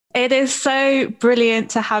It is so brilliant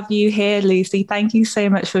to have you here, Lucy. Thank you so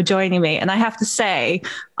much for joining me. And I have to say,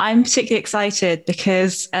 I'm particularly excited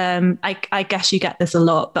because I guess you get this a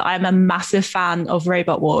lot, but I'm a massive fan of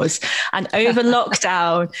Robot Wars. And over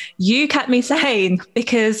lockdown, you kept me sane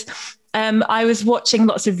because I was watching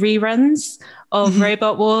lots of reruns of Mhm.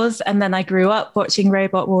 Robot Wars, and then I grew up watching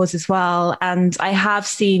Robot Wars as well. And I have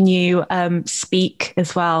seen you speak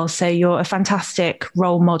as well. So you're a fantastic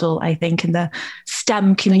role model, I think, in the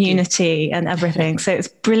STEM Thank you. community and everything. So it's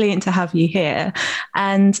brilliant to have you here.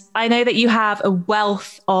 And I know that you have a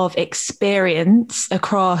wealth of experience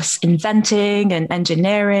across inventing and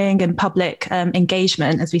engineering and public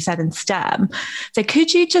engagement, as we said in STEM. So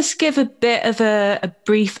could you just give a bit of a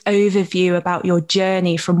brief overview about your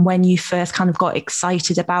journey from when you first kind of got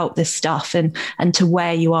excited about this stuff and to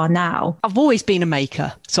where you are now? I've always been a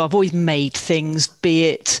maker, so I've always made things, be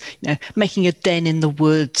it making a den in the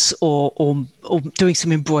woods or doing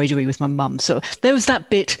some embroidery with my mum. So there was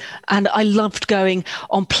that bit, and I loved going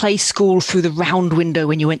on play school through the round window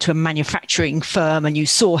when you went to a manufacturing firm and you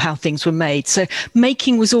saw how things were made. So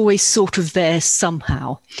making was always sort of there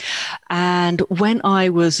somehow. And when I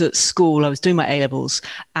was at school, I was doing my A levels,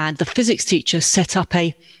 and the physics teacher set up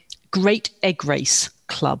a Great Egg Race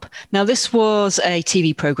Club. Now, this was a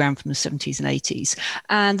TV program from the 70s and 80s.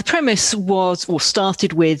 And the premise was, or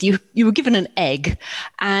started with, you were given an egg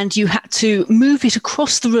and you had to move it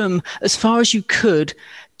across the room as far as you could,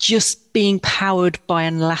 just being powered by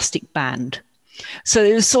an elastic band. So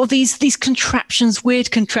it was sort of these contraptions,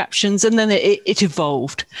 weird contraptions, and then it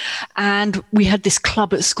evolved. And we had this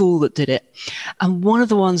club at school that did it. And one of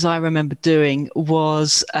the ones I remember doing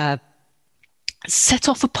was set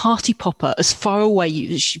off a party popper as far away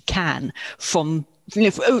as you can from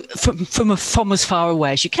from as far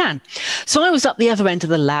away as you can. So I was up the other end of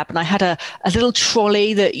the lab, and I had a little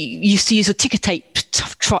trolley that used to use a ticker tape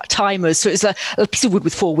timers. So it's a piece of wood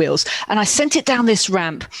with four wheels. And I sent it down this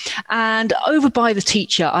ramp, and over by the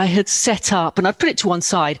teacher, I had set up, and I'd put it to one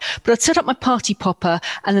side, but I'd set up my party popper,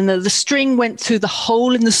 and then the string went through the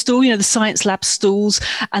hole in the stool, the science lab stools,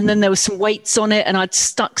 and then there was some weights on it, and I'd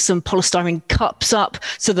stuck some polystyrene cups up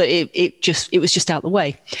so that it was just out the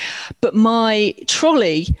way. But my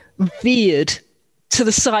trolley veered to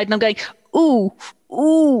the side, and I'm going, ooh,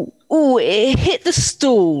 ooh, ooh, it hit the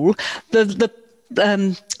stool. The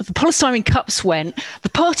polystyrene cups went, the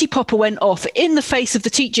party popper went off in the face of the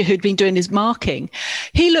teacher who'd been doing his marking.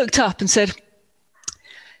 He looked up and said,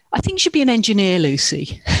 I think you should be an engineer,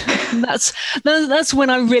 Lucy. that's when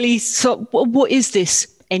I really thought, what is this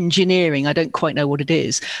engineering? I don't quite know what it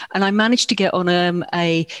is. And I managed to get on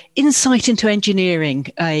a insight into engineering,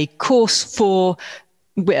 a course for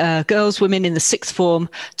girls, women in the sixth form,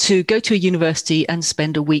 to go to a university and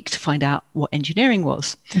spend a week to find out what engineering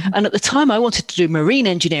was. Mm-hmm. And at the time, I wanted to do marine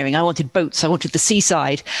engineering. I wanted boats. I wanted the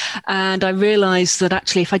seaside. And I realized that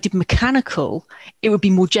actually, if I did mechanical, it would be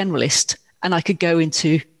more generalist, and I could go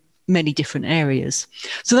into many different areas.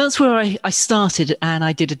 So that's where I started, and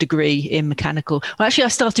I did a degree in mechanical. Well, actually, I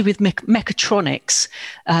started with mechatronics,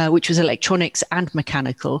 which was electronics and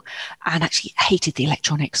mechanical, and actually hated the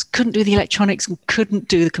electronics, couldn't do the electronics and couldn't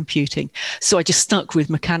do the computing. So I just stuck with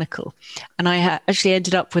mechanical. And I actually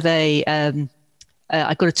ended up with I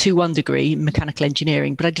got a 2-1 degree in mechanical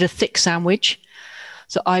engineering, but I did a thick sandwich.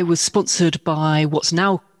 So I was sponsored by what's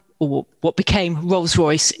now, or what became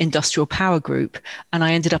Rolls-Royce Industrial Power Group. And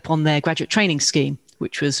I ended up on their graduate training scheme,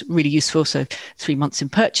 which was really useful. So 3 months in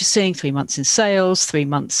purchasing, 3 months in sales, 3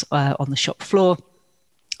 months on the shop floor,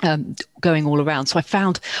 going all around. So I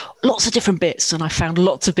found lots of different bits, and I found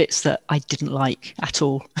lots of bits that I didn't like at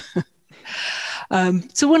all.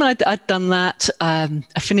 So when I'd done that, I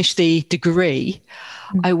finished the degree.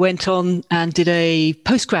 I went on and did a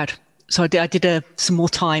postgrad. So I did some more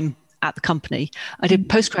time at the company. I did a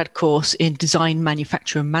postgrad course in design,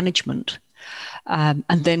 manufacture, and management, and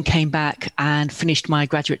then came back and finished my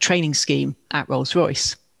graduate training scheme at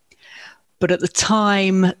Rolls-Royce. But at the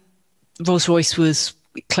time, Rolls-Royce was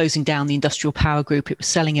closing down the industrial power group. It was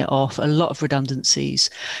selling it off, a lot of redundancies.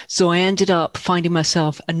 So I ended up finding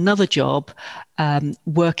myself another job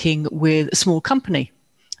working with a small company.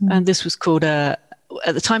 And this was called at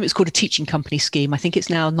the time, it was called a teaching company scheme. I think it's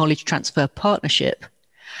now knowledge transfer partnership.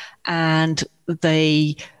 And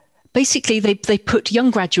they put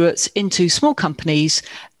young graduates into small companies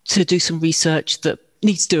to do some research that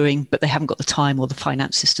needs doing, but they haven't got the time or the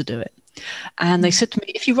finances to do it. And they said to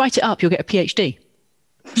me, if you write it up, you'll get a PhD.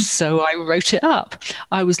 So I wrote it up.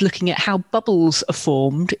 I was looking at how bubbles are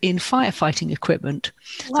formed in firefighting equipment.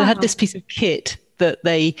 Wow. So I had this piece of kit that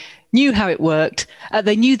they knew how it worked.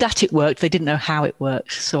 They knew that it worked. They didn't know how it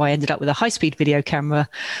worked. So I ended up with a high-speed video camera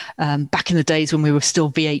back in the days when we were still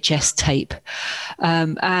VHS tape,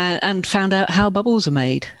 and found out how bubbles are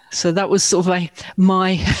made. So that was sort of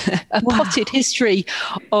my potted history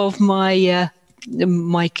of my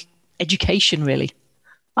my education, really.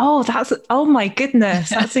 Oh my goodness,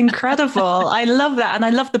 that's incredible. I love that. And I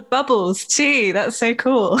love the bubbles too. That's so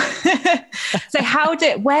cool. So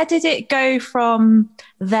where did it go from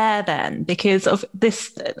there then? Because of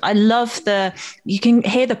this, I love you can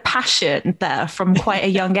hear the passion there from quite a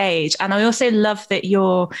young age. And I also love that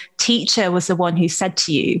your teacher was the one who said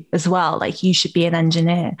to you as well, like, you should be an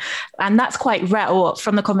engineer. And that's quite rare, or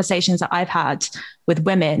from the conversations that I've had with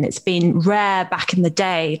women, it's been rare back in the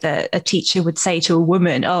day that a teacher would say to a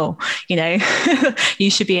woman, oh,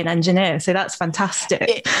 you should be an engineer. So that's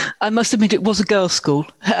fantastic. I must admit, it was a girls' school.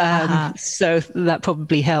 So that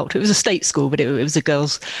probably helped. It was a state school, but it was a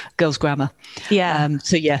girls' grammar. Yeah.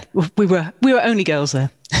 So yeah, we were only girls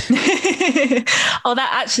there. Oh, that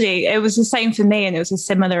actually, it was the same for me, and it was a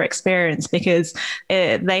similar experience because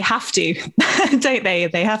they have to, don't they?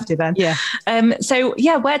 They have to then. Yeah. So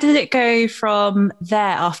yeah, where did it go from there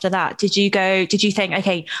after that? Did you think,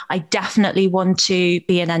 okay, I definitely want to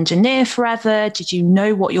be an engineer forever? Did you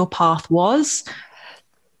know what your path was?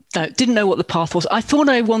 No, didn't know what the path was. I thought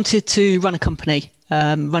I wanted to run a company,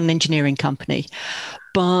 run an engineering company,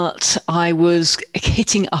 but I was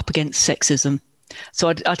hitting up against sexism. So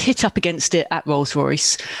I'd hit up against it at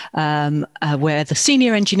Rolls-Royce, where the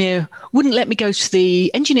senior engineer wouldn't let me go to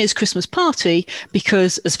the engineers' Christmas party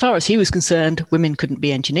because, as far as he was concerned, women couldn't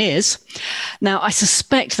be engineers. Now, I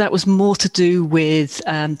suspect that was more to do with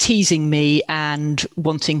teasing me and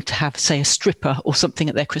wanting to have, say, a stripper or something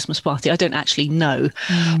at their Christmas party. I don't actually know.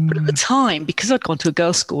 But at the time, because I'd gone to a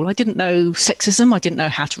girls' school, I didn't know sexism. I didn't know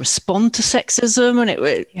how to respond to sexism, and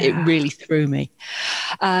it really threw me.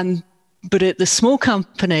 But at the small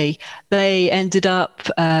company, they ended up,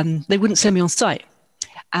 they wouldn't send me on site.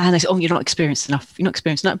 And they said, oh, you're not experienced enough. You're not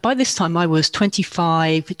experienced enough. By this time, I was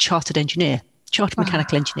 25, chartered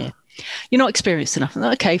mechanical engineer. You're not experienced enough.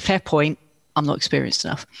 Okay, fair point. I'm not experienced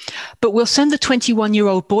enough. But we'll send the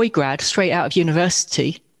 21-year-old boy grad straight out of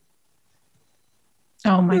university.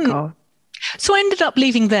 Oh, my God. So I ended up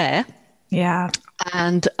leaving there. Yeah.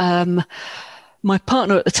 And my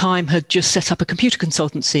partner at the time had just set up a computer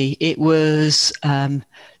consultancy. It was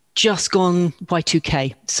just gone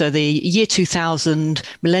Y2K. So the year 2000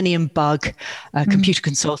 millennium bug computer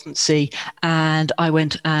consultancy. And I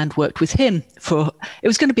went and worked with him it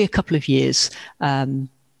was going to be a couple of years.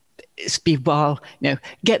 It's be while,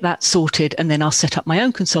 get that sorted, and then I'll set up my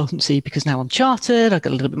own consultancy because now I'm chartered. I've got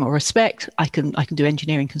a little bit more respect. I can do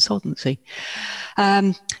engineering consultancy.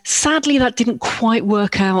 Sadly, that didn't quite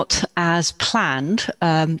work out as planned.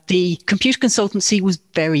 The computer consultancy was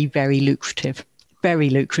very, very lucrative. Very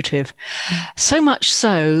lucrative. So much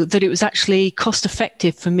so that it was actually cost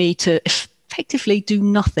effective for me to effectively do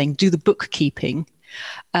nothing, do the bookkeeping,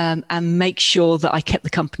 and make sure that I kept the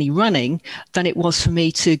company running, than it was for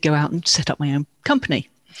me to go out and set up my own company.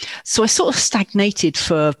 So I sort of stagnated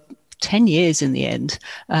for 10 years in the end.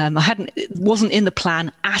 It wasn't in the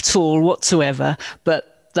plan at all whatsoever,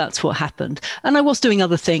 but that's what happened. And I was doing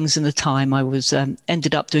other things in the time. I was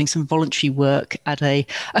ended up doing some voluntary work at a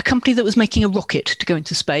company that was making a rocket to go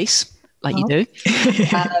into space, like you do.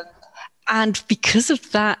 And because of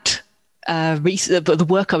that, the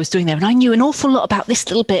work I was doing there, and I knew an awful lot about this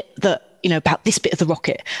little bit about this bit of the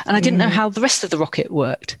rocket, and I didn't know how the rest of the rocket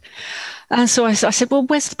worked. And so I said, well,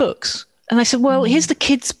 where's the books? And I said, well, here's the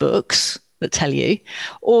kids' books that tell you,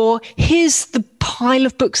 or here's the pile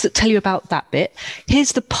of books that tell you about that bit.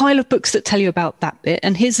 Here's the pile of books that tell you about that bit.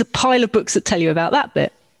 And here's the pile of books that tell you about that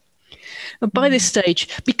bit. And by this stage,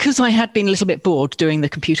 because I had been a little bit bored doing the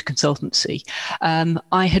computer consultancy,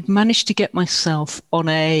 I had managed to get myself on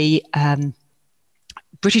a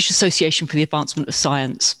British Association for the Advancement of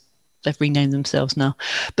Science. They've renamed themselves now.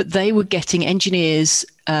 But they were getting engineers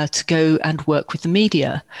to go and work with the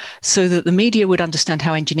media so that the media would understand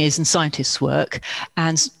how engineers and scientists work,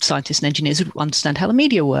 and scientists and engineers would understand how the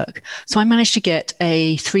media work. So I managed to get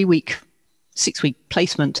a 6-week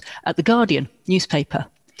placement at The Guardian newspaper,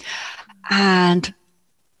 and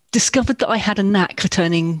discovered that I had a knack for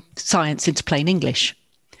turning science into plain English.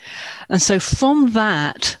 And so from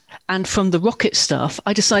that, and from the rocket stuff,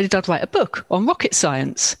 I decided I'd write a book on rocket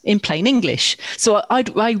science in plain English. So I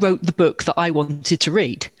wrote the book that I wanted to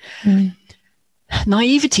read.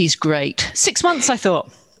 Naivety's great. 6 months, I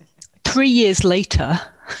thought. 3 years later,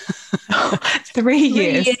 3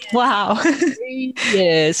 years. Wow. 3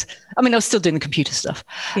 years. I mean, I was still doing the computer stuff.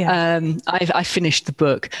 Yeah. I finished the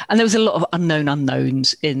book, and there was a lot of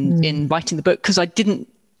unknowns in writing the book because I didn't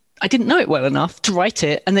know it well enough to write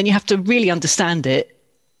it, and then you have to really understand it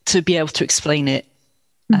to be able to explain it.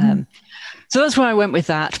 So that's where I went with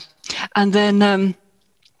that. And then,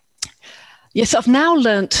 yes, I've now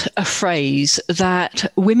learnt a phrase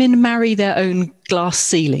that women marry their own glass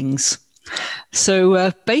ceilings.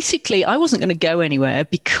 So basically, I wasn't going to go anywhere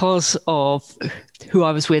because of who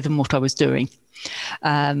I was with and what I was doing.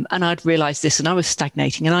 And I'd realized this, and I was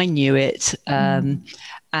stagnating, and I knew it. And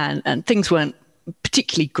things weren't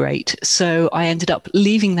particularly great. So I ended up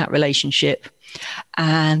leaving that relationship.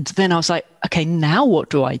 And then I was like, okay, now what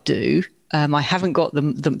do I do? I haven't got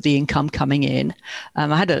the income coming in.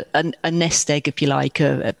 I had a nest egg, if you like,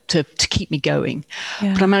 to keep me going.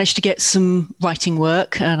 Yeah. But I managed to get some writing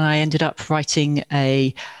work, and I ended up writing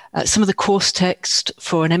some of the course text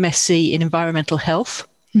for an MSc in environmental health,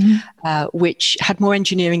 which had more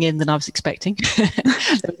engineering in than I was expecting.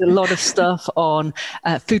 There was a lot of stuff on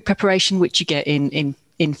food preparation, which you get in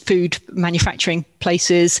food manufacturing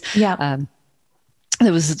places. Yeah.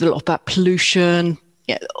 There was a lot about pollution.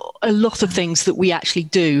 Yeah, a lot of things that we actually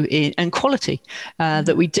do and quality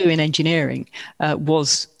that we do in engineering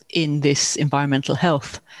was in this environmental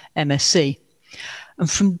health MSc. And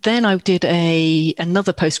from then I did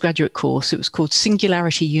another postgraduate course. It was called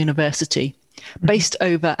Singularity University, based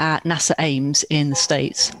over at NASA Ames in the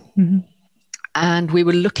States. And we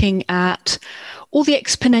were looking at all the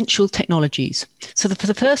exponential technologies. So for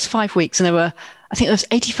the first 5 weeks, and I think there was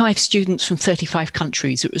 85 students from 35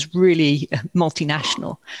 countries. It was really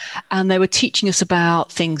multinational. And they were teaching us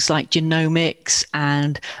about things like genomics,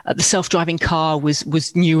 and the self-driving car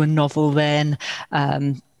was new and novel then,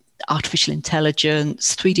 artificial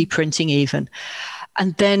intelligence, 3D printing even.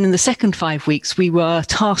 And then in the second 5 weeks, we were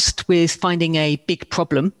tasked with finding a big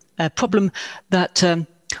problem, a problem that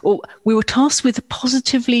we were tasked with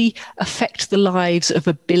positively affect the lives of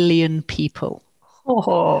 1 billion people.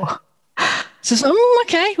 Oh. So,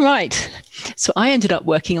 okay, right. So I ended up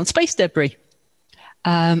working on space debris.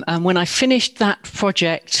 And when I finished that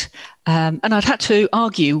project, and I'd had to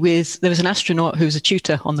argue there was an astronaut who was a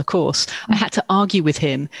tutor on the course. I had to argue with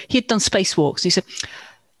him. He had done spacewalks. He said,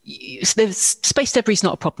 space debris is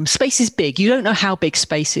not a problem. Space is big. You don't know how big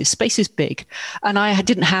space is. Space is big. And I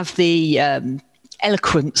didn't have the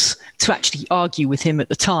eloquence to actually argue with him at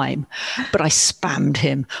the time, but I spammed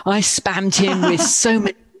him. With so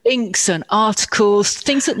many links and articles,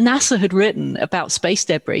 things that NASA had written about space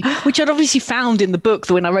debris, which I'd obviously found in the book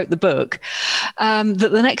when I wrote the book. That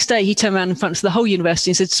the next day he turned around in front of the whole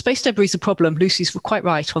university and said, space debris is a problem. Lucy's quite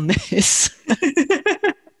right on this.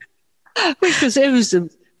 It was a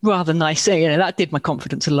rather nice thing. That did my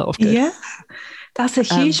confidence a lot of good. Yeah, that's a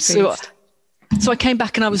huge boost. So I came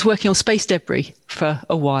back and I was working on space debris for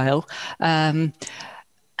a while. And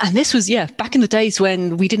this was, back in the days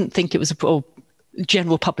when we didn't think it was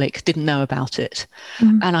general public didn't know about it.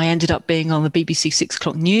 And I ended up being on the BBC 6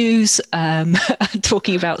 o'clock news,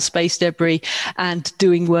 talking about space debris and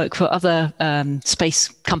doing work for other space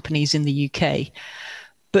companies in the UK.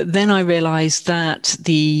 But then I realized that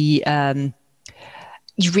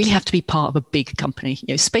you really have to be part of a big company.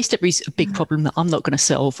 Space debris is a big problem that I'm not going to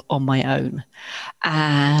solve on my own.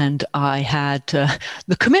 And I had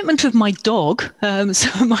the commitment of my dog.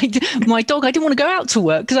 So my dog, I didn't want to go out to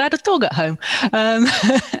work because I had a dog at home. And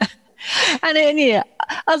then,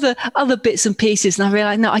 other bits and pieces. And I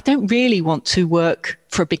realized, no, I don't really want to work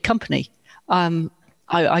for a big company.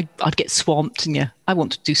 I'd get swamped, and I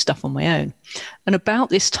want to do stuff on my own. And about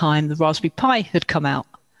this time, the Raspberry Pi had come out.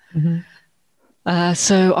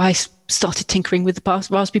 So I started tinkering with the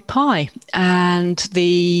Raspberry Pi, and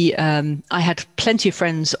I had plenty of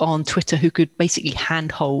friends on Twitter who could basically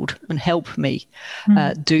handhold and help me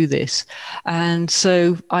do this. And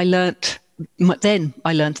so I learnt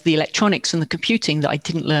the electronics and the computing that I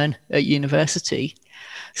didn't learn at university.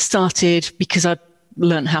 Started because I'd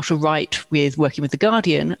learned how to write working with The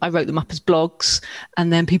Guardian. I wrote them up as blogs,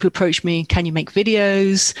 and then people approached me, can you make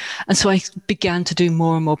videos? And so I began to do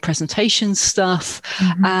more and more presentation stuff,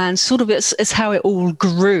 and sort of it's how it all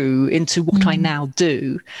grew into what I now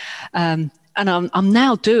do. And I'm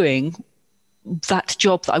now doing that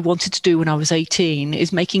job that I wanted to do when I was 18,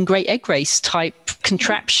 is making great egg race type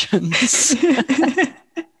contraptions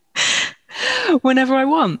whenever I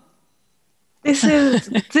want. This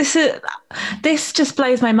just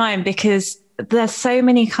blows my mind, because there's so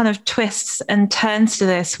many kind of twists and turns to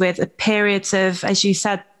this, with periods of, as you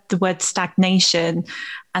said, the word stagnation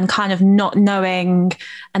and kind of not knowing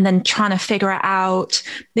and then trying to figure it out.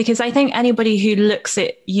 Because I think anybody who looks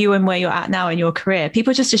at you and where you're at now in your career,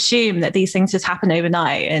 people just assume that these things just happen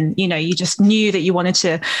overnight. And, you know, you just knew that you wanted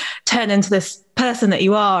to turn into this person that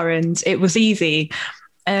you are, and it was easy.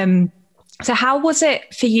 So how was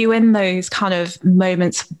it for you in those kind of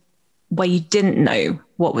moments where you didn't know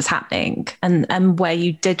what was happening and where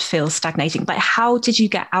you did feel stagnating? Like, how did you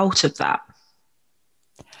get out of that?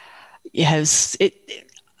 Yes,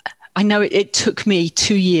 I know it took me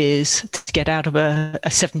 2 years to get out of a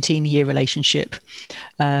 17-year relationship,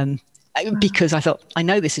 because I thought, I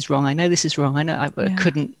know this is wrong. I know this is wrong. I know I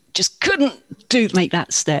couldn't make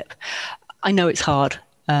that step. I know it's hard.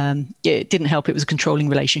 It didn't help. It was a controlling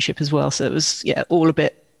relationship as well. So it was, all a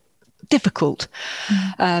bit difficult.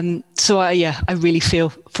 So I really feel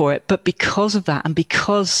for it. But because of that, and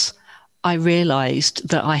because I realized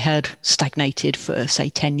that I had stagnated for, say,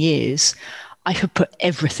 10 years, I have put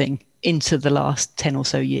everything into the last 10 or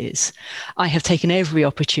so years. I have taken every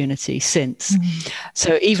opportunity since.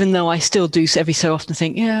 So even though I still do every so often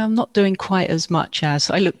think, I'm not doing quite as much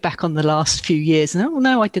as, I look back on the last few years and, oh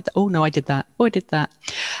no, I did that. Oh no, I did that. Oh, I did that.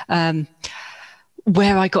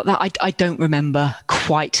 Where I got that, I don't remember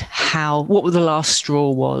quite what the last straw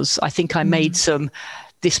was. I think I made some,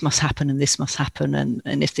 this must happen and this must happen.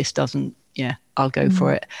 And if this doesn't, I'll go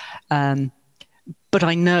for it. But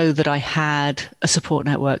I know that I had a support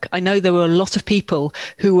network. I know there were a lot of people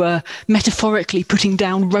who were metaphorically putting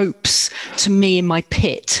down ropes to me in my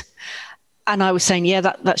pit. And I was saying,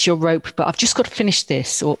 that's your rope, but I've just got to finish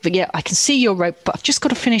this. Or, I can see your rope, but I've just got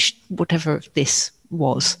to finish whatever this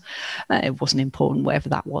was. It wasn't important, whatever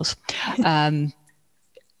that was. And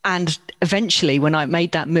eventually, when I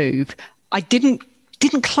made that move, I didn't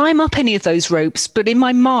climb up any of those ropes, but in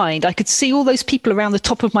my mind, I could see all those people around the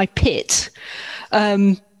top of my pit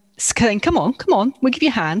saying, come on, we'll give you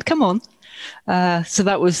a hand, come on. So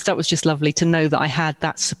that was just lovely to know that I had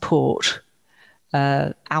that support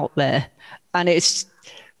out there. And it's,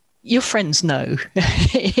 your friends know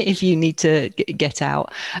if you need to get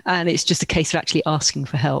out, and it's just a case of actually asking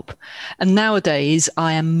for help. And nowadays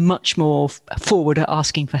I am much more forward at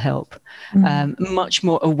asking for help, much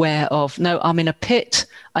more aware of, no, I'm in a pit,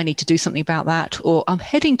 I need to do something about that, or I'm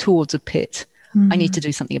heading towards a pit, I need to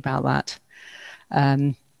do something about that.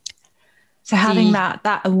 So having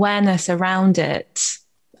that awareness around it,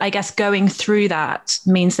 I guess going through that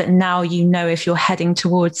means that now you know if you're heading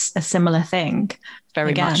towards a similar thing.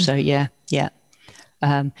 Very much so, yeah.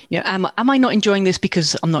 Am I not enjoying this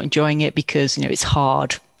because I'm not enjoying it because it's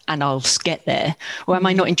hard and I'll get there, or am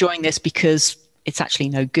I not enjoying this because it's actually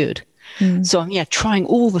no good? So I'm trying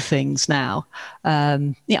all the things now.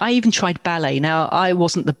 I even tried ballet. Now I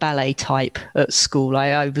wasn't the ballet type at school.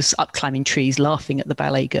 I was up climbing trees, laughing at the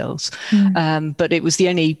ballet girls. But it was the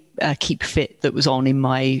only keep fit that was on in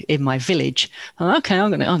my village. Okay,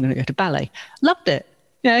 I'm gonna go to ballet. Loved it.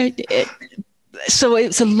 So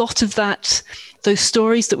it's a lot of that. Those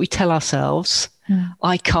stories that we tell ourselves.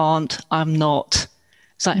 I can't. I'm not.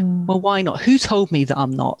 It's like, well, why not? Who told me that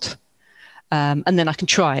I'm not? And then I can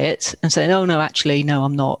try it and say, oh, no, actually, no,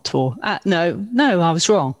 I'm not. Or no, I was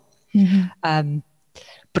wrong.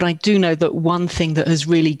 But I do know that one thing that has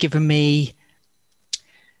really given me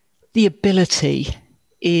the ability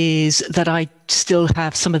is that I still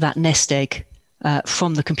have some of that nest egg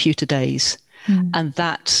from the computer days. And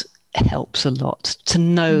that helps a lot to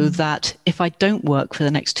know that if I don't work for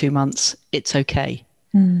the next 2 months, it's okay.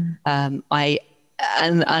 I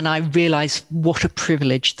realize what a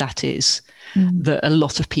privilege that is. That a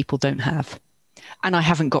lot of people don't have. And I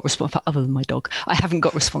haven't got other than my dog, I haven't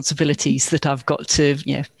got responsibilities that I've got to,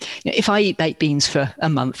 if I eat baked beans for a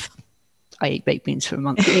month, I eat baked beans for a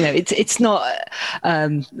month. It's not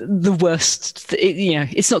the worst,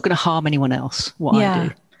 it's not going to harm anyone else what I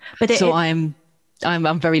do. But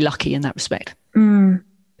I'm very lucky in that respect.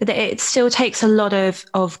 But it still takes a lot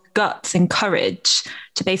of guts and courage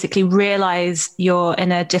to basically realize you're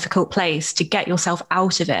in a difficult place, to get yourself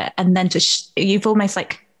out of it. And then you've almost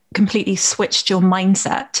like completely switched your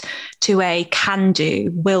mindset to a can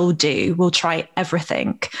do, will try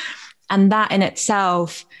everything. And that in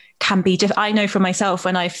itself can be I know for myself,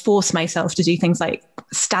 when I force myself to do things like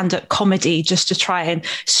stand-up comedy just to try and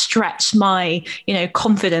stretch my,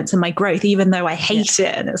 confidence and my growth, even though I hate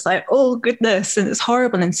it. And it's like, oh goodness, and it's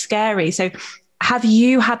horrible and scary. So have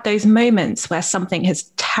you had those moments where something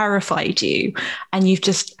has terrified you and you've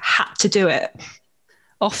just had to do it?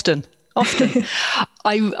 Often.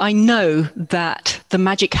 I know that the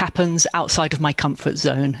magic happens outside of my comfort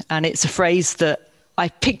zone. And it's a phrase that I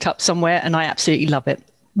picked up somewhere and I absolutely love it.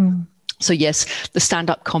 So yes, the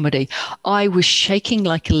stand-up comedy. I was shaking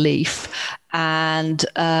like a leaf, and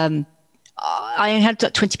I had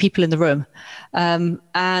 20 people in the room,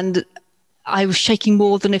 and I was shaking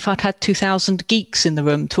more than if I'd had 2,000 geeks in the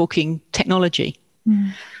room talking technology.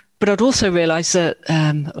 But I'd also realised that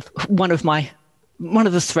one of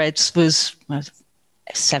the threads was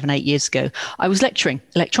 7-8 years ago. I was lecturing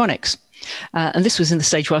electronics. And this was in the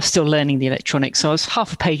stage where I was still learning the electronics. So I was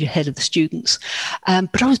half a page ahead of the students.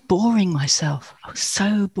 But I was boring myself. I was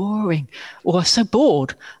so boring, or I was so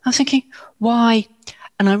bored. I was thinking, why?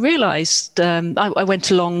 And I realized I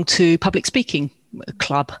went along to public speaking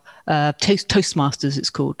club, Toastmasters it's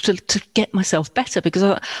called, to get myself better, because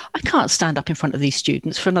I can't stand up in front of these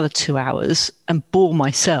students for another 2 hours and bore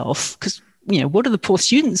myself, because what are the poor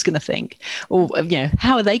students going to think? Or,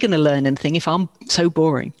 how are they going to learn anything if I'm so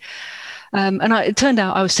boring? And it turned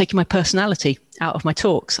out I was taking my personality out of my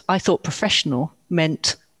talks. I thought professional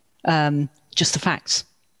meant just the facts.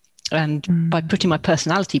 And by putting my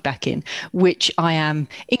personality back in, which I am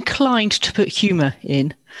inclined to put humor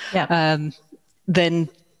in, then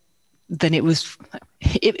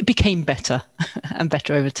it became better and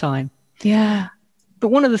better over time. Yeah. But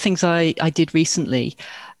one of the things I did recently,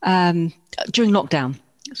 during lockdown,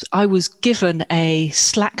 I was given a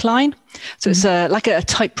slack line. So it's like a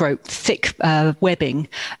tightrope, thick webbing,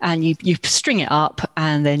 and you string it up,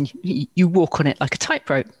 and then you walk on it like a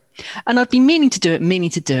tightrope. And I'd been meaning to do it.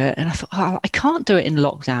 And I thought, I can't do it in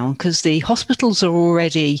lockdown because the hospitals are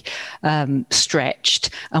already stretched.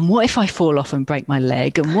 And what if I fall off and break my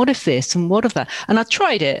leg? And what if this and what if that? And I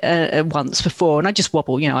tried it once before, and I just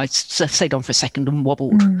wobbled. I stayed on for a second and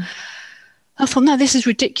wobbled. I thought, no, this is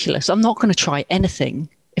ridiculous. I'm not going to try anything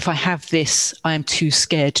if I have this I am too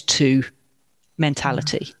scared to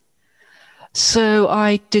mentality. So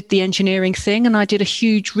I did the engineering thing, and I did a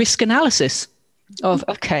huge risk analysis of,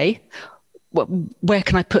 okay, where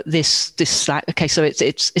can I put this slack? Okay, so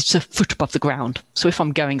it's a foot above the ground. So if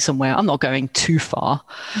I'm going somewhere, I'm not going too far.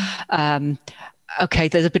 Okay,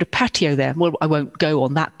 there's a bit of patio there. Well, I won't go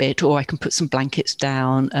on that bit, or I can put some blankets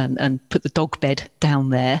down and put the dog bed down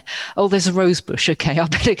there. Oh, there's a rose bush. Okay, I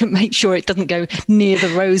better make sure it doesn't go near the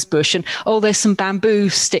rose bush. And there's some bamboo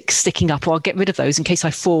sticks sticking up, or I'll get rid of those in case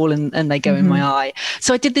I fall and they go in my eye.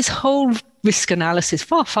 So I did this whole risk analysis,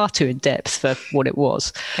 far too in depth for what it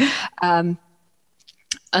was.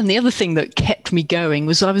 And the other thing that kept me going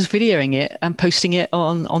was I was videoing it and posting it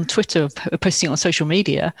on Twitter, posting it on social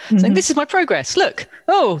media, saying, this is my progress. Look,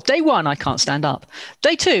 day 1, I can't stand up.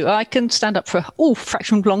 Day 2, I can stand up for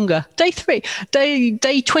fraction longer. Day 3,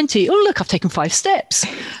 day 20. Oh, look, I've taken 5 steps.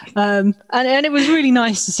 And it was really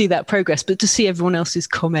nice to see that progress, but to see everyone else's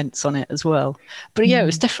comments on it as well. But it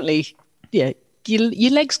was definitely,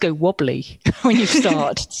 your legs go wobbly when you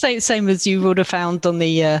start. Same as you would have found on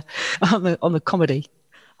the comedy.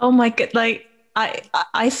 Oh my God,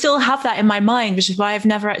 I still have that in my mind, which is why I've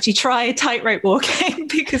never actually tried tightrope walking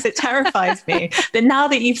because it terrifies me. But now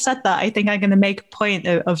that you've said that, I think I'm going to make a point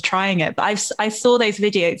of trying it. But I saw those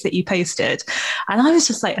videos that you posted, and I was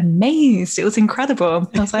just amazed. It was incredible.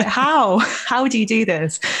 I was like, how do you do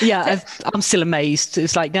this? Yeah, I'm still amazed.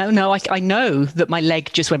 It's like, no, I know that my leg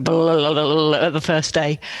just went blah, blah, blah, blah, at the first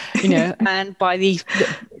day, and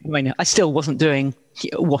I still wasn't doing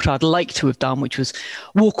what I'd like to have done, which was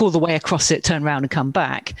walk all the way across it, turn around and come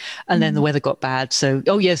back. And then the weather got bad. So,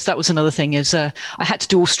 yes, that was another thing is I had to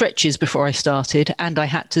do all stretches before I started, and I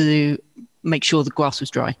had to make sure the grass was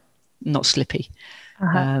dry, not slippy.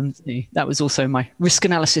 That was also my risk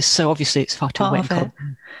analysis. So obviously it's far too wet.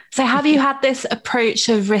 So have you had this approach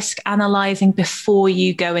of risk analyzing before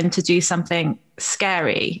you go in to do something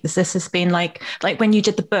scary? Has this been like when you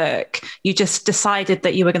did the book, you just decided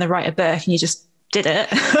that you were going to write a book and you just did it?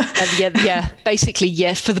 Basically,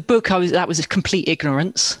 yes. For the book, that was a complete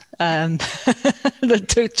ignorance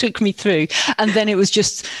that took me through, and then it was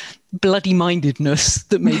just bloody mindedness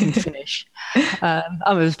that made me finish.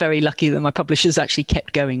 I was very lucky that my publishers actually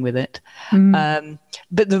kept going with it. But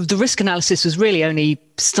the risk analysis was really only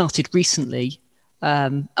started recently.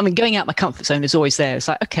 Going out my comfort zone is always there. It's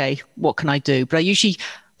like, okay, what can I do? But I usually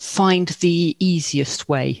find the easiest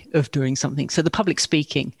way of doing something. So the public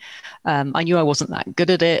speaking, I knew I wasn't that good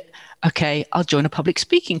at it. Okay, I'll join a public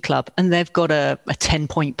speaking club, and they've got a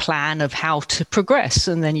 10-point plan of how to progress.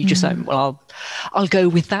 And then you just say, well, I'll go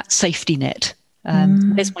with that safety net.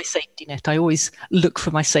 There's my safety net. I always look for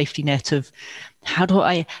my safety net of how do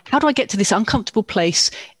I get to this uncomfortable place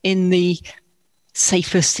in the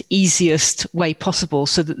safest, easiest way possible,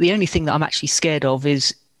 so that the only thing that I'm actually scared of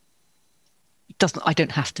is I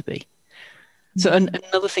don't have to be. So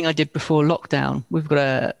another thing I did before lockdown,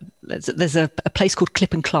 there's a place called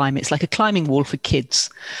Clip and Climb. It's like a climbing wall for kids,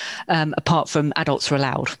 apart from adults are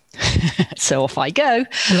allowed. So off I go.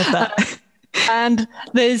 I love that. And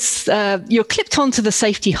there's you're clipped onto the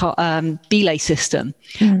safety belay system,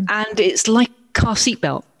 and it's like car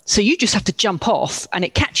seatbelt. So you just have to jump off, and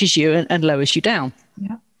it catches you and lowers you down.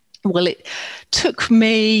 Yeah. Well, it took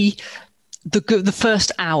me the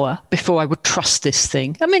first hour before I would trust this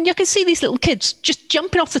thing. I mean, you can see these little kids just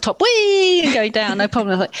jumping off the top, whee, and going down, no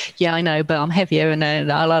problem. I was like, yeah, I know, but I'm heavier, and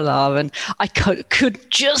la la la, and I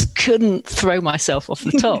couldn't throw myself off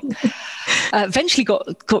the top. Eventually got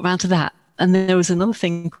around to that. And there was another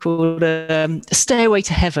thing called a stairway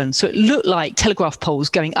to heaven. So it looked like telegraph poles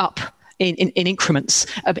going up in increments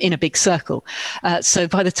in a big circle. So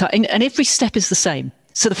by the time, and every step is the same.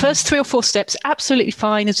 So the first 3 or 4 steps, absolutely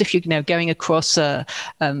fine, as if you're going across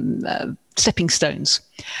stepping stones.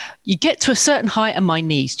 You get to a certain height and my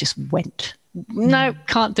knees just went. No,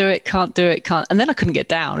 can't do it. And then I couldn't get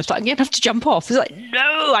down. It's like, you have to jump off. It's like,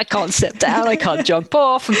 no, I can't step down. I can't jump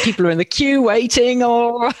off. And people are in the queue waiting.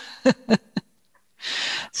 Or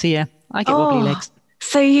So yeah, I get wobbly legs.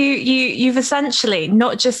 So you've essentially,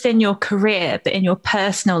 not just in your career, but in your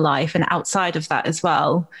personal life and outside of that as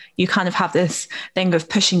well, you kind of have this thing of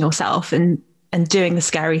pushing yourself and doing the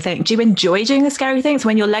scary thing. Do you enjoy doing the scary things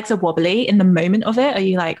when your legs are wobbly in the moment of it? Are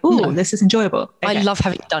you like, oh, no, this is enjoyable? Okay. I love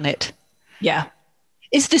having done it. Yeah.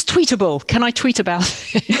 Is this tweetable? Can I tweet about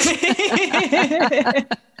it?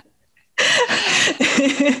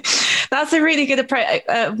 That's a really good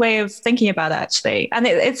way of thinking about it, actually. And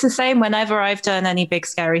it's the same whenever I've done any big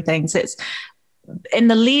scary things. It's in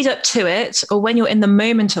the lead up to it, or when you're in the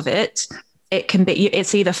moment of it, it can be,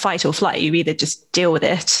 it's either fight or flight. You either just deal with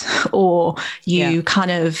it, or you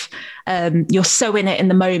kind of, you're so in it in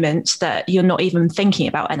the moment that you're not even thinking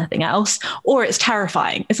about anything else, or it's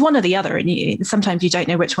terrifying. It's one or the other. And sometimes you don't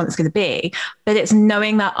know which one it's going to be, but it's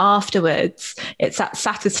knowing that afterwards, it's that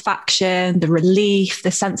satisfaction, the relief,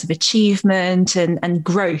 the sense of achievement and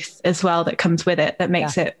growth as well that comes with it that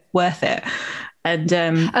makes it worth it. And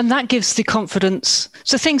that gives the confidence.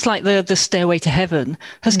 So things like the stairway to heaven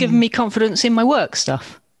has given me confidence in my work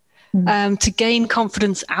stuff. To gain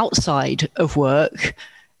confidence outside of work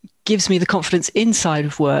gives me the confidence inside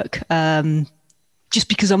of work, just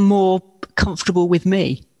because I'm more comfortable with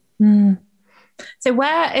me. So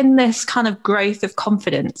where in this kind of growth of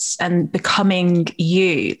confidence and becoming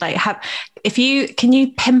you, like can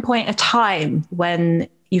you pinpoint a time when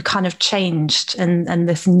you kind of changed and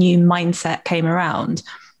this new mindset came around?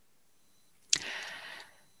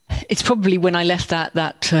 It's probably when I left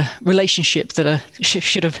that relationship that I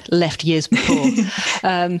should have left years before.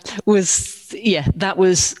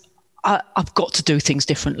 I've got to do things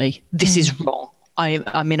differently. This is wrong.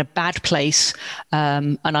 I'm in a bad place,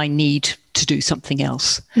 and I need to do something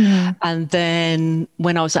else. And then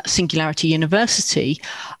when I was at Singularity University,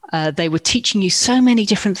 they were teaching you so many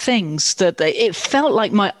different things that it felt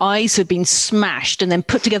like my eyes had been smashed and then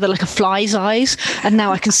put together like a fly's eyes. And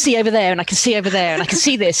now I can see over there, and I can see over there, and I can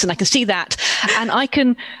see this, and I can see that, and I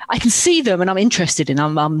can see them, and I'm interested in.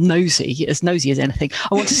 I'm nosy as anything.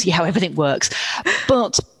 I want to see how everything works,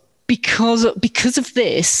 but because of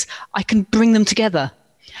this, I can bring them together.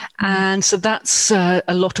 And so that's a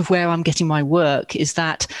lot of where I'm getting my work, is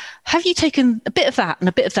that, have you taken a bit of that and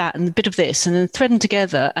a bit of that and a bit of this, and then thread them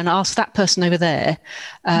together and ask that person over there,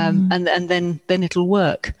 and then it'll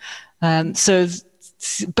work. So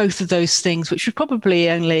both of those things, which were probably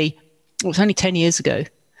only 10 years ago.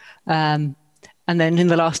 And then in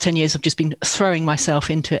the last 10 years, I've just been throwing myself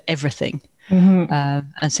into everything. And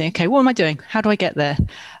saying, okay, what am I doing? How do I get there?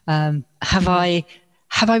 Have I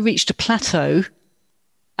reached a plateau?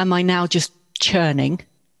 Am I now just churning?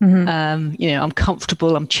 I'm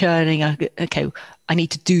comfortable. I'm churning. Okay, I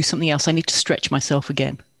need to do something else. I need to stretch myself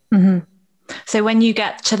again. So when you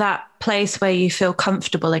get to that place where you feel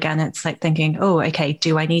comfortable again, it's like thinking, oh, okay,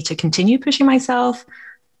 do I need to continue pushing myself?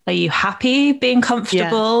 Are you happy being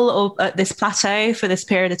comfortable or at this plateau for this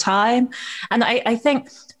period of time? And I think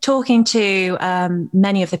talking to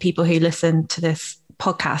many of the people who listen to this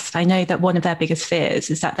podcast, I know that one of their biggest fears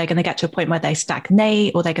is that they're going to get to a point where they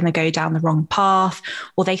stagnate, or they're going to go down the wrong path,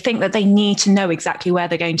 or they think that they need to know exactly where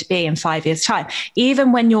they're going to be in 5 years' time.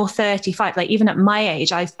 Even when you're 35, like even at my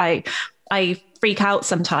age, I freak out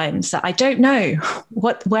sometimes that I don't know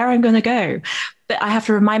where I'm going to go. But I have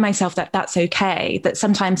to remind myself that that's okay, that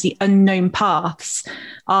sometimes the unknown paths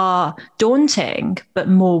are daunting, but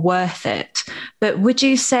more worth it. But would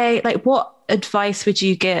you say, like, what advice would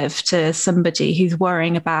you give to somebody who's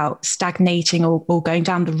worrying about stagnating or going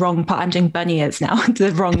down the wrong path? I'm doing bunny ears now,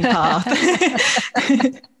 the wrong path.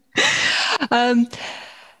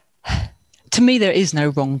 To me, there is no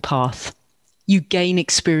wrong path. You gain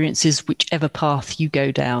experiences whichever path you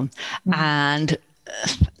go down. And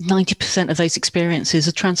 90% of those experiences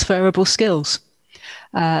are transferable skills.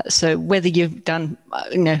 So whether you've done,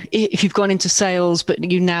 if you've gone into sales, but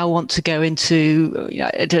you now want to go into,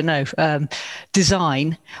 I don't know,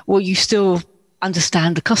 design, well, you still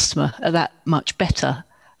understand the customer that much better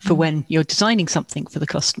for when you're designing something for the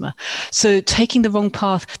customer. So taking the wrong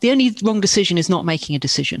path, the only wrong decision is not making a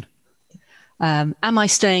decision. Am I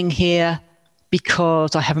staying here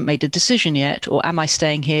because I haven't made a decision yet? Or am I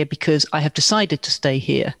staying here because I have decided to stay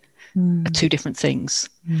here? Are two different things.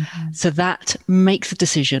 So that makes a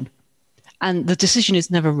decision. And the decision is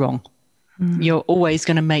never wrong. You're always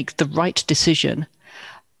going to make the right decision.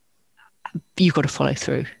 You've got to follow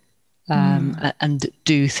through and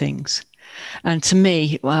do things. And to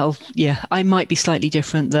me, well, yeah, I might be slightly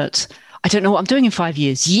different that I don't know what I'm doing in 5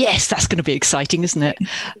 years. Yes, that's going to be exciting, isn't it?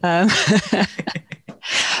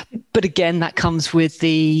 But again, that comes with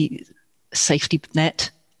the safety net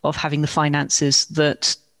of having the finances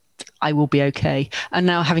that I will be okay. And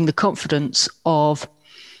now having the confidence of,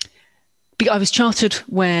 I was chartered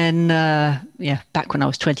when, back when I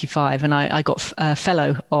was 25, and I got a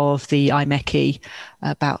fellow of the IMechE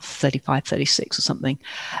about 35, 36 or something.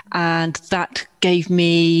 And that gave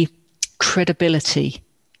me credibility,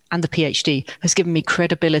 and the PhD has given me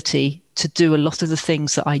credibility to do a lot of the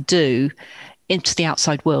things that I do into the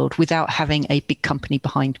outside world without having a big company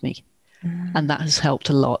behind me. And that has helped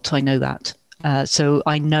a lot. I know that. So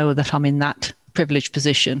I know that I'm in that privileged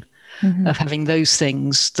position of having those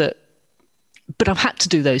things but I've had to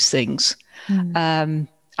do those things. I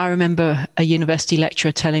remember a university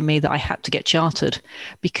lecturer telling me that I had to get chartered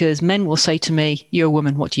because men will say to me, "You're a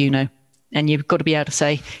woman, what do you know?" And you've got to be able to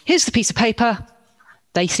say, "Here's the piece of paper.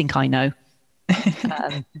 They think I know."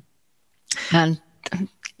 And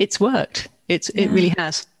it's worked. It really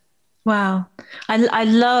has. Wow. I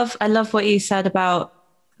love what you said about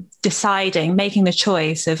deciding, making the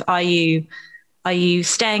choice of are you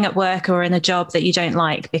staying at work or in a job that you don't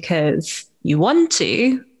like because you want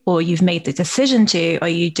to, or you've made the decision to, or are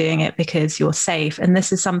you doing it because you're safe? And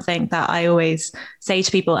this is something that I always say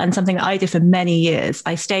to people, and something that I did for many years.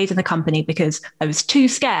 I stayed in the company because I was too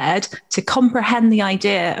scared to comprehend the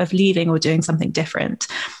idea of leaving or doing something different.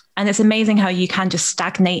 And it's amazing how you can just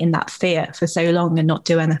stagnate in that fear for so long and not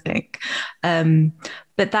do anything.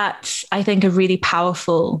 But that's, I think, a really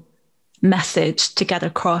powerful message to get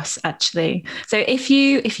across, actually. So if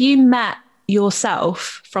you met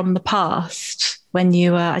yourself from the past when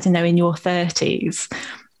you were, I don't know, in your 30s,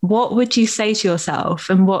 what would you say to yourself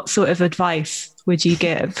and what sort of advice would you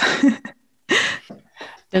give?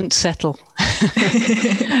 Don't settle.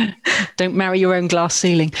 Don't marry your own glass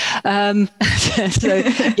ceiling. So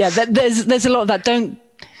yeah, there's a lot of that.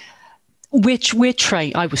 We're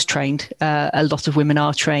trained. I was trained. A lot of women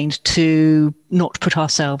are trained to not put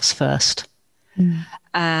ourselves first.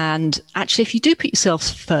 And actually, if you do put yourself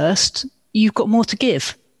first, you've got more to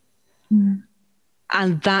give.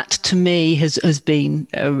 And that, to me, has been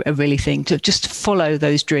a really thing to just follow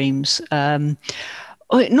those dreams.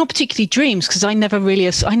 Not particularly dreams, because I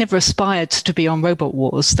never aspired to be on Robot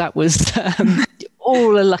Wars. That was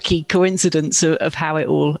all a lucky coincidence of how it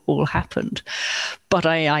all happened. But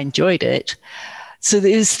I enjoyed it. So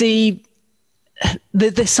there's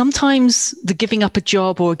sometimes the giving up a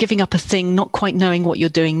job or giving up a thing, not quite knowing what you're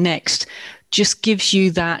doing next, just gives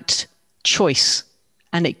you that choice,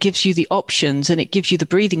 and it gives you the options, and it gives you the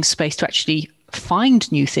breathing space to actually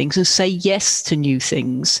find new things and say yes to new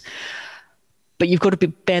things. But you've got to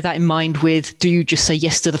bear that in mind with, do you just say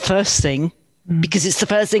yes to the first thing because it's the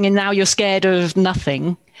first thing and now you're scared of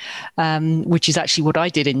nothing? Which is actually what I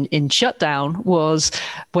did in shutdown, was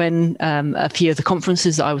when a few of the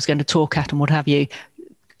conferences that I was going to talk at and what have you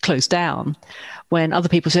closed down. When other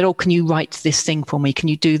people said, "Oh, can you write this thing for me? Can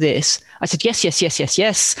you do this?" I said, yes, yes, yes, yes,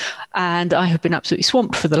 yes. And I have been absolutely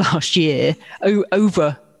swamped for the last year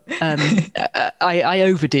over. I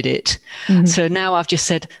overdid it. So now I've just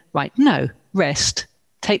said, right, no, rest,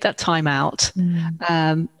 take that time out.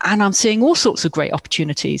 And I'm seeing all sorts of great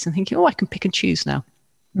opportunities and thinking, I can pick and choose now.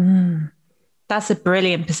 That's a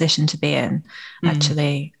brilliant position to be in,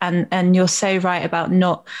 actually. And you're so right about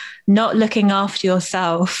not looking after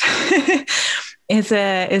yourself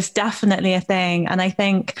is definitely a thing. And I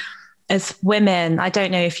think as women, I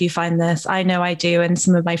don't know if you find this, I know I do, and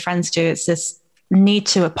some of my friends do, it's this need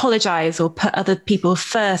to apologize or put other people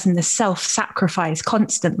first and the self-sacrifice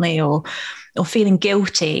constantly, or or feeling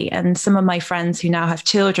guilty. And some of my friends who now have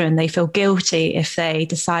children, they feel guilty if they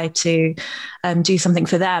decide to do something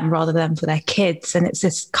for them rather than for their kids. And it's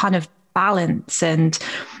this kind of balance. And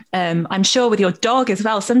I'm sure with your dog as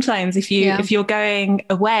well, sometimes if you're going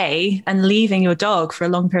away and leaving your dog for a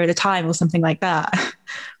long period of time or something like that.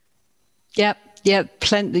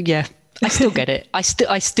 Plenty. I still get it. I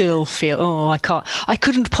still feel, I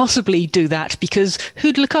couldn't possibly do that because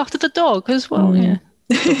who'd look after the dog as well? Dog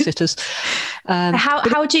sitters.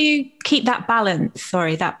 How do you keep that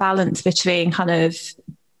balance between kind of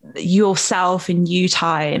yourself and you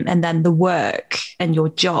time and then the work and your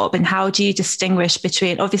job? And how do you distinguish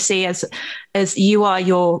between, obviously as you are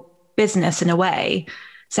your business in a way,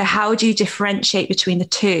 so how do you differentiate between the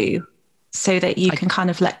two so that you can kind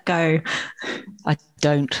of let go? I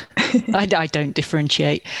don't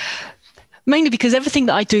differentiate, mainly because everything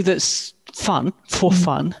that I do that's fun for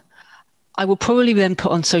fun, I will probably then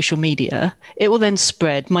put on social media. It will then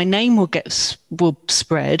spread. My name will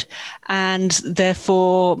spread, and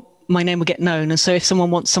therefore my name will get known. And so if someone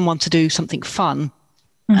wants someone to do something fun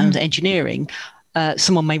and engineering,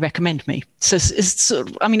 someone may recommend me. So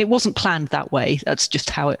it wasn't planned that way. That's just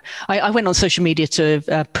how I went on social media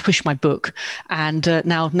to push my book, and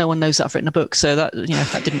now no one knows that I've written a book. So that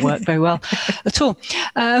didn't work very well at all.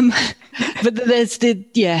 But there's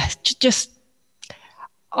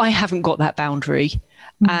I haven't got that boundary.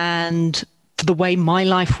 And for the way my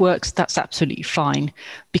life works, that's absolutely fine,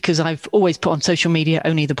 because I've always put on social media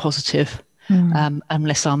only the positive,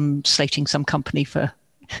 unless I'm slating some company for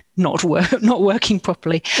not working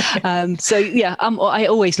properly. I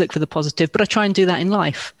always look for the positive, but I try and do that in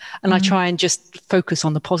life, and I try and just focus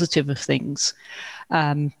on the positive of things.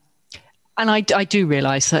 And I do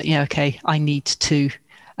realize that, I need to,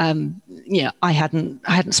 I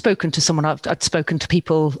hadn't spoken to someone. I'd spoken to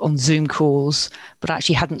people on Zoom calls, but I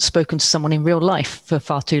actually hadn't spoken to someone in real life for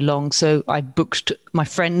far too long. So I booked my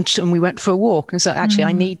friend and we went for a walk, and so actually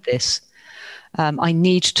I need this. I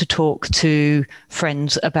need to talk to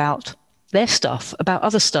friends about their stuff, about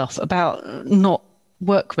other stuff, about not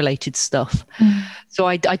work-related stuff. So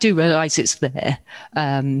I do realize it's there.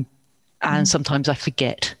 And sometimes I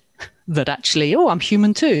forget that actually, I'm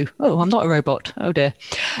human too. I'm not a robot. Oh dear.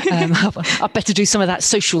 I better do some of that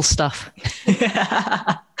social stuff.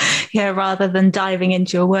 Rather than diving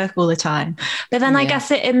into your work all the time. But then I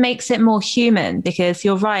guess it makes it more human, because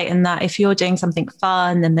you're right in that if you're doing something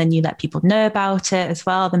fun and then you let people know about it as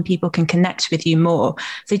well, then people can connect with you more.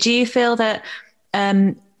 So do you feel that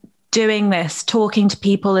doing this, talking to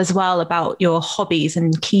people as well about your hobbies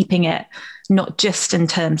and keeping it not just in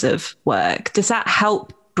terms of work, does that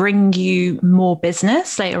help bring you more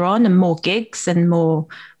business later on and more gigs and more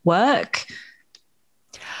work?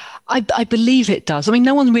 I believe it does. I mean,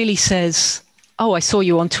 no one really says, I saw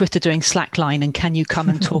you on Twitter doing slackline, and can you come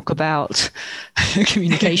and talk about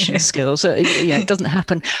communication skills? It doesn't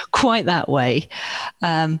happen quite that way.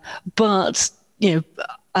 But, you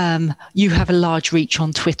have a large reach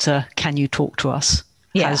on Twitter. Can you talk to us?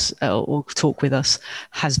 Or talk with us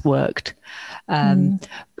has worked. I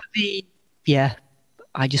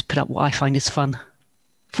just put up what I find is fun.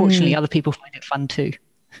 Fortunately, other people find it fun too.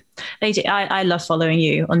 They do. I love following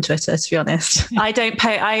you on Twitter, to be honest. I don't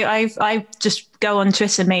pay. I just go on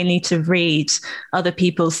Twitter mainly to read other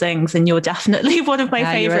people's things, and you're definitely one of my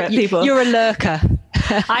favorite people. You're a lurker.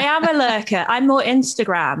 I am a lurker. I'm more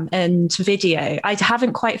Instagram and video. I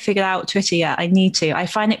haven't quite figured out Twitter yet. I need to. I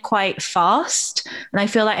find it quite fast, and I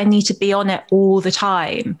feel like I need to be on it all the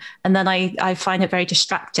time. And then I find it very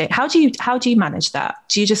distracting. How do you manage that?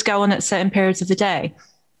 Do you just go on at certain periods of the day?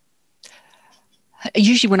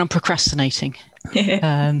 Usually when I'm procrastinating,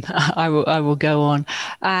 I will go on,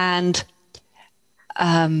 and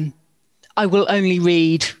I will only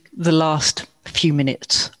read the last few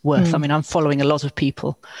minutes worth. I mean, I'm following a lot of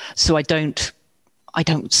people, so I don't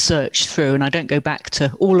search through, and I don't go back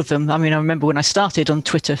to all of them. I mean, I remember when I started on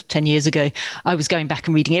Twitter 10 years ago, I was going back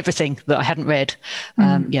and reading everything that I hadn't read.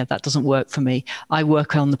 That doesn't work for me. I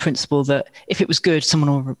work on the principle that if it was good,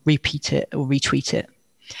 someone will repeat it or retweet it.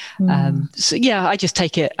 I just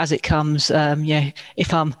take it as it comes.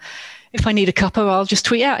 If I need a cuppa, I'll just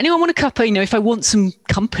tweet out, anyone want a cuppa? If I want some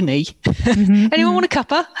company, anyone want a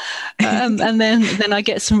cuppa? And then I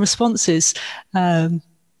get some responses. But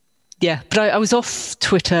I was off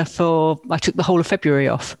Twitter I took the whole of February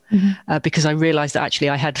off because I realized that actually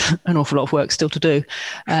I had an awful lot of work still to do.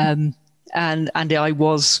 And I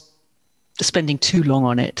was spending too long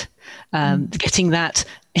on it. Getting that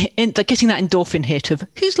getting that endorphin hit of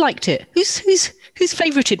who's liked it, who's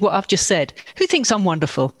favorited what I've just said, who thinks I'm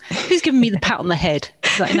wonderful, who's given me the pat on the head.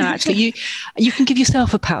 It's like, no, actually, you can give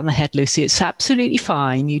yourself a pat on the head, Lucy. It's absolutely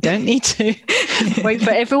fine. You don't need to wait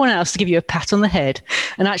for everyone else to give you a pat on the head.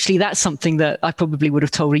 And actually, that's something that I probably would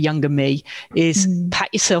have told a younger me is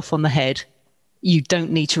pat yourself on the head. You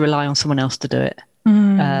don't need to rely on someone else to do it.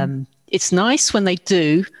 It's nice when they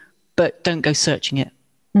do, but don't go searching it.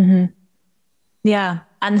 Yeah.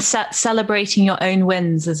 And celebrating your own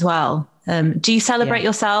wins as well. Do you celebrate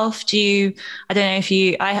yourself? I don't know if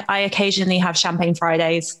you, I occasionally have champagne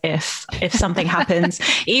Fridays if something happens,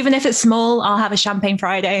 even if it's small, I'll have a champagne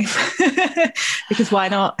Friday because why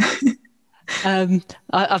not?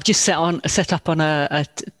 I've just set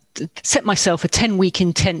myself a 10-week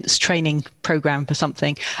intense training program for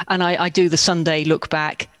something. And I do the Sunday look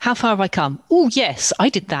back. How far have I come? Oh, yes, I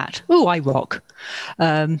did that. Oh, I rock.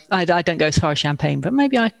 I don't go as far as champagne, but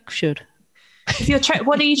maybe I should.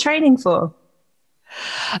 What are you training for?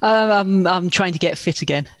 I'm trying to get fit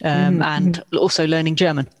again, and also learning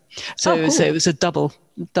German. So, cool. So it was a double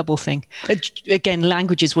thing. Again,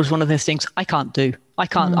 languages was one of those things I can't do. I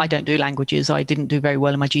don't do languages. I didn't do very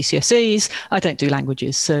well in my GCSEs. I don't do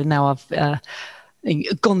languages. So now I've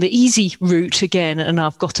gone the easy route again, and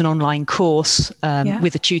I've got an online course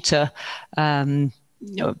with a tutor who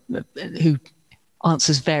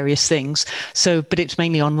answers various things. So, but it's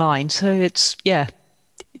mainly online. So it's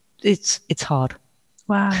hard.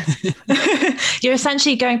 Wow. You're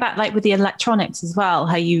essentially going back like with the electronics as well,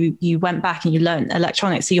 how you went back and you learned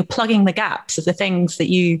electronics. So you're plugging the gaps of the things that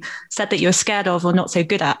you said that you're scared of or not so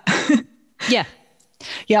good at. Yeah.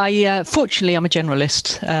 Fortunately, I'm a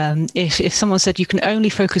generalist. If someone said you can only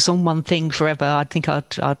focus on one thing forever, I think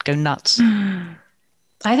I'd go nuts.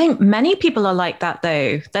 I think many people are like that,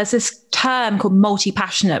 though. There's this term called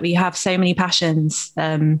multi-passionate, where you have so many passions.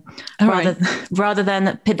 Rather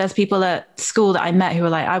than there's people at school that I met who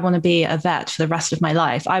were like, I want to be a vet for the rest of my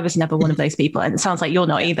life. I was never one of those people, and it sounds like you're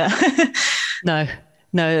not either. No,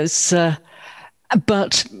 it's.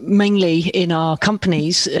 But mainly in our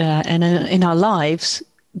companies and in our lives,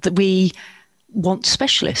 that we want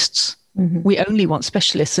specialists. We only want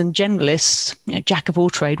specialists and generalists, jack of all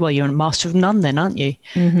trade. Well, you're a master of none then, aren't you?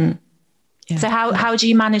 Yeah. So how do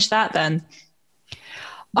you manage that then?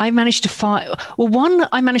 I managed to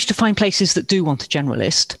find places that do want a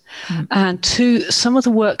generalist. And two, some of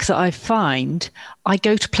the work that I find, I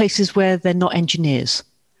go to places where they're not engineers.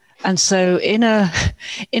 And so in a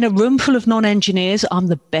room full of non-engineers, I'm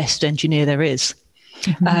the best engineer there is.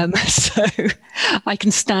 So I can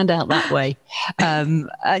stand out that way. So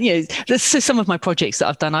some of my projects that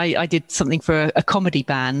I've done, I did something for a comedy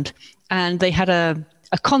band, and they had a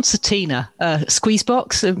concertina, a squeeze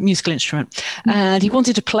box, a musical instrument, and he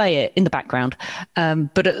wanted to play it in the background.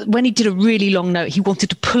 But when he did a really long note, he wanted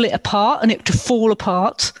to pull it apart and it to fall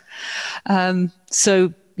apart.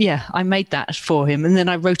 I made that for him, and then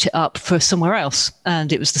I wrote it up for somewhere else,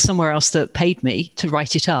 and it was the somewhere else that paid me to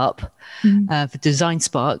write it up for Design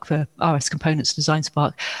Spark, for RS Components Design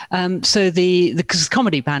Spark. So because the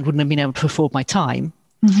comedy band wouldn't have been able to afford my time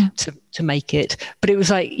to make it, but it was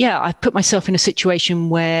like, I put myself in a situation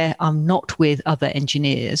where I'm not with other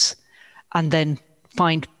engineers, and then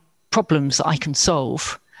find problems that I can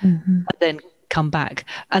solve, and then come back.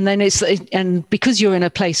 And then and because you're in a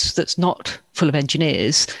place that's not full of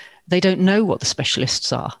engineers, they don't know what the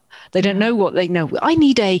specialists are. They don't know what they know. I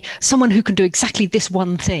need someone who can do exactly this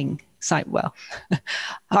one thing. It's like, well,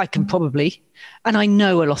 I can probably, and I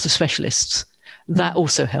know a lot of specialists. That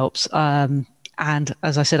also helps. And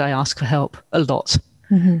as I said, I ask for help a lot.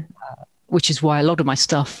 Which is why a lot of my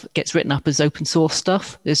stuff gets written up as open source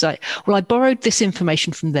stuff. It's like, well, I borrowed this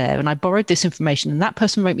information from there, and I borrowed this information, and that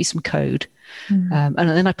person wrote me some code. And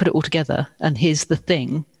then I put it all together, and here's the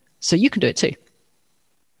thing. So you can do it too.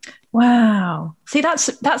 Wow. See, that's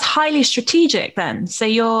highly strategic then. So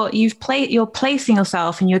you're placing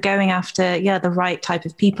yourself and you're going after, the right type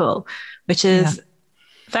of people, which is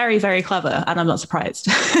very, very clever. And I'm not surprised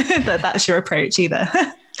that that's your approach either.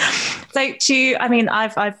 So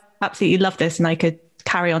I've absolutely loved this, and I could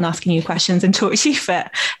carry on asking you questions and talk to you for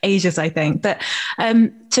ages, I think. But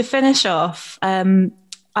to finish off,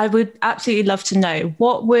 I would absolutely love to know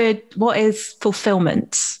what is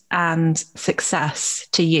fulfillment and success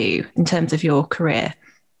to you in terms of your career?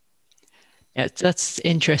 Yeah, that's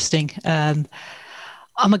interesting. I'm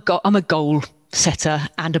a goal setter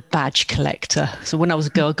and a badge collector. So when I was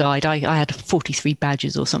a Girl Guide, I had 43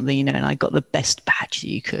 badges or something, and I got the best badge that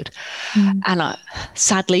you could. And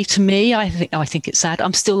sadly, to me, I think it's sad,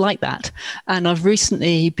 I'm still like that. And I've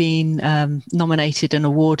recently been nominated and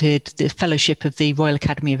awarded the Fellowship of the Royal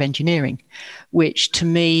Academy of Engineering, which to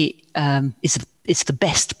me is the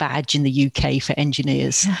best badge in the UK for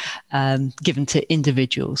engineers, given to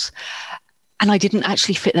individuals. And I didn't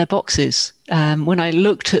actually fit their boxes. When I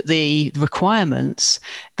looked at the requirements,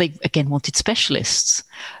 they again wanted specialists.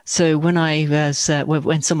 So when I was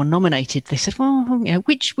when someone nominated, they said, "Well,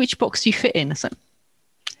 which box do you fit in?" I said,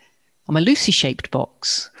 "I'm a Lucy-shaped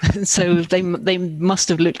box." So they must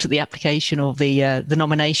have looked at the application or the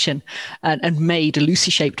nomination and made a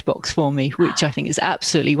Lucy-shaped box for me, which I think is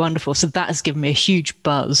absolutely wonderful. So that has given me a huge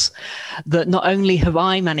buzz. That not only have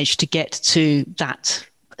I managed to get to that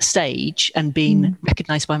stage and been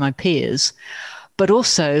recognized by my peers, but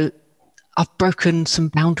also I've broken some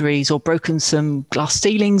boundaries or broken some glass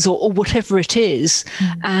ceilings or whatever it is.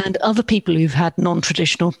 And other people who've had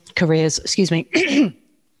non-traditional careers,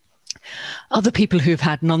 other people who've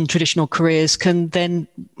had non-traditional careers can then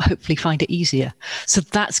hopefully find it easier. So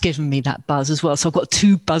that's given me that buzz as well. So I've got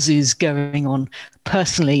two buzzes going on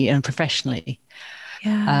personally and professionally.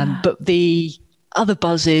 But the other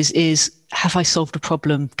buzz is, have I solved a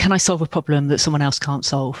problem? Can I solve a problem that someone else can't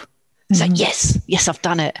solve? It's like, yes, I've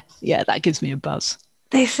done it. Yeah, that gives me a buzz.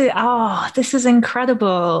 This is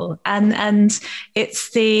incredible. And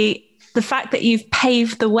it's the fact that you've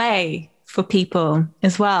paved the way for people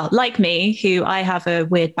as well, like me, who I have a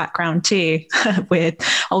weird background too, weird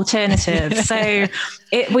alternative. So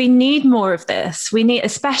we need more of this. We need,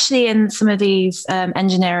 especially in some of these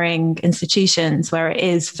engineering institutions where it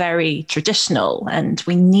is very traditional, and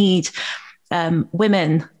we need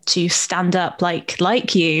women to stand up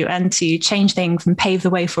like you and to change things and pave the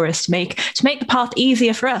way for us to make the path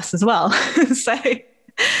easier for us as well. So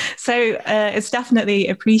it's definitely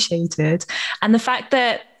appreciated. And the fact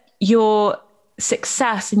that your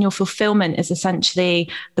success and your fulfillment is essentially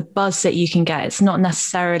the buzz that you can get. It's not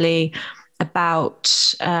necessarily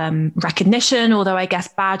about recognition, although I guess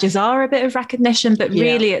badges are a bit of recognition, but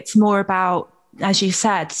really it's more about, as you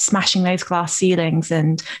said, smashing those glass ceilings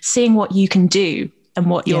and seeing what you can do and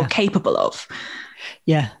what you're capable of.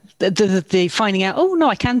 Yeah. The finding out, oh no,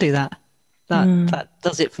 I can do that. That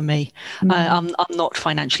does it for me. I'm not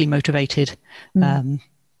financially motivated,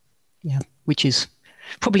 which is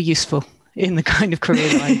probably useful in the kind of career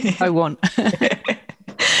I want.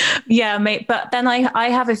 Yeah, mate. But then I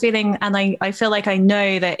have a feeling, and I feel like I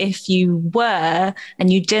know that if you were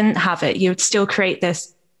and you didn't have it, you would still create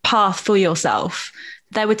this path for yourself.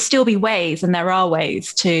 There would still be ways, and there are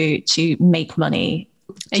ways to make money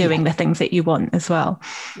doing the things that you want as well.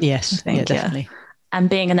 Yes, definitely. And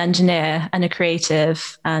being an engineer and a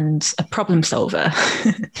creative and a problem solver,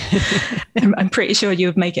 I'm pretty sure you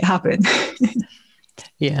would make it happen.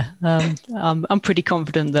 Yeah, I'm pretty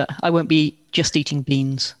confident that I won't be just eating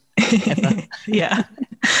beans ever. Yeah.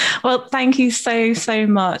 Well, thank you so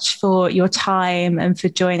much for your time and for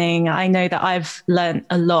joining. I know that I've learned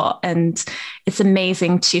a lot, and it's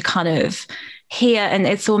amazing to kind of hear, and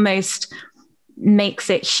it's almost makes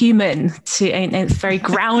it human and it's very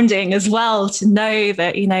grounding as well to know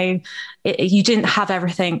that, you didn't have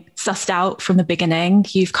everything sussed out from the beginning.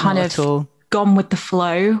 You've kind of gone with the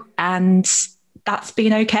flow, and that's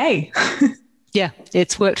been okay. Yeah,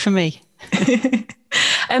 it's worked for me.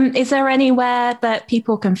 Is there anywhere that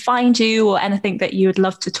people can find you or anything that you would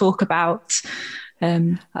love to talk about?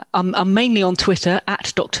 I'm mainly on Twitter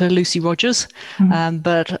at Dr. Lucy Rogers,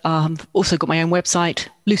 but I've also got my own website,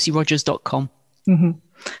 lucyrogers.com.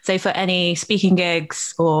 So for any speaking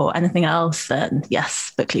gigs or anything else, then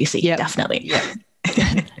yes, book Lucy, definitely. Yeah.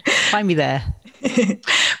 Find me there.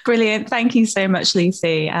 Brilliant. Thank you so much,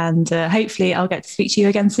 Lucy. And hopefully I'll get to speak to you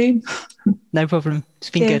again soon. No problem. It's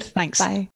been good. Thanks. Bye.